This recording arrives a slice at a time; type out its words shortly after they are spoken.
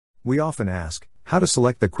We often ask, how to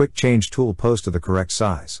select the quick change tool post to the correct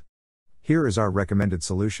size. Here is our recommended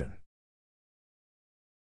solution.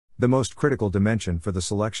 The most critical dimension for the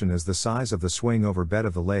selection is the size of the swing over bed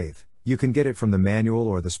of the lathe. You can get it from the manual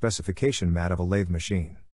or the specification mat of a lathe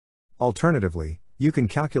machine. Alternatively, you can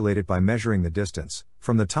calculate it by measuring the distance,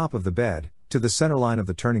 from the top of the bed, to the center line of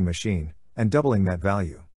the turning machine, and doubling that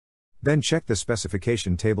value. Then check the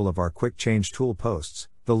specification table of our quick change tool posts.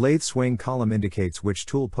 The lathe swing column indicates which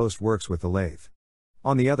tool post works with the lathe.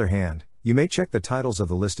 On the other hand, you may check the titles of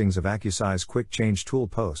the listings of AccuSize quick change tool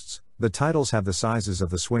posts. The titles have the sizes of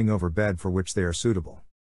the swing over bed for which they are suitable.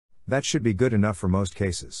 That should be good enough for most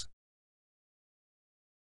cases.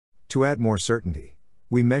 To add more certainty,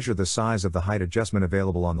 we measure the size of the height adjustment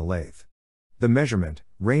available on the lathe. The measurement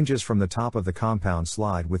ranges from the top of the compound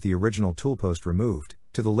slide with the original tool post removed,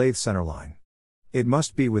 to the lathe centerline. It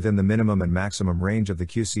must be within the minimum and maximum range of the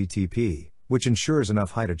QCTP, which ensures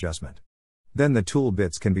enough height adjustment. Then the tool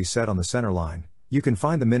bits can be set on the centerline. You can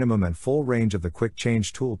find the minimum and full range of the quick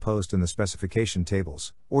change tool post in the specification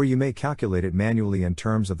tables, or you may calculate it manually in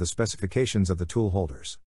terms of the specifications of the tool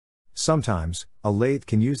holders. Sometimes, a lathe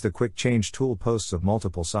can use the quick change tool posts of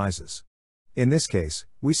multiple sizes. In this case,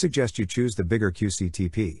 we suggest you choose the bigger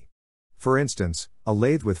QCTP. For instance, a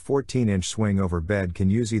lathe with 14-inch swing over bed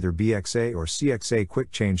can use either BXA or CXA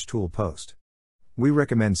quick change tool post. We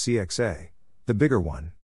recommend CXA, the bigger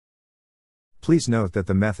one. Please note that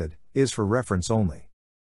the method is for reference only.